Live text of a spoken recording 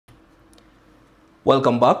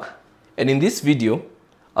Welcome back, and in this video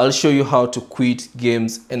I'll show you how to quit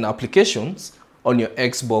games and applications on your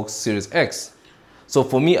Xbox Series X. So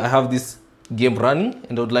for me, I have this game running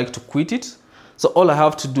and I would like to quit it. So all I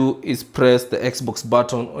have to do is press the Xbox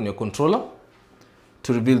button on your controller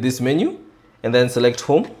to reveal this menu, and then select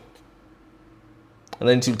home, and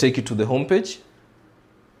then it will take you to the home page.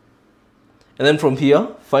 And then from here,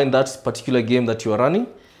 find that particular game that you are running,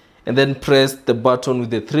 and then press the button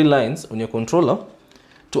with the 3 lines on your controller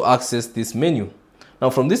to access this menu. Now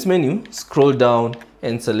from this menu, scroll down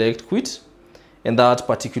and select quit, and that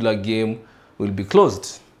particular game will be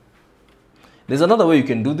closed. There's another way you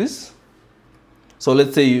can do this. So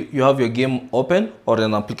let's say you have your game open or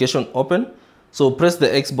an application open. So press the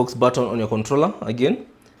Xbox button on your controller again,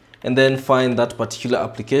 and then find that particular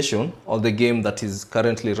application or the game that is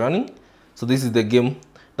currently running. So this is the game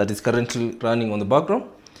that is currently running on the background.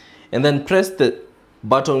 And then press the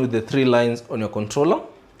button with the 3 lines on your controller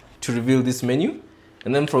to reveal this menu.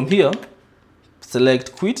 And then from here,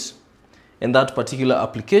 select quit, and that particular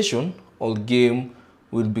application or game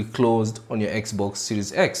will be closed on your Xbox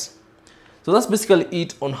Series X. So that's basically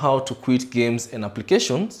it on how to quit games and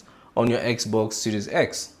applications on your Xbox Series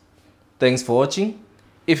X. Thanks for watching.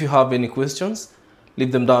 If you have any questions,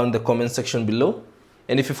 leave them down in the comment section below.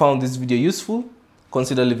 And if you found this video useful,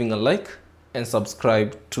 consider leaving a like and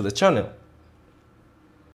subscribe to the channel.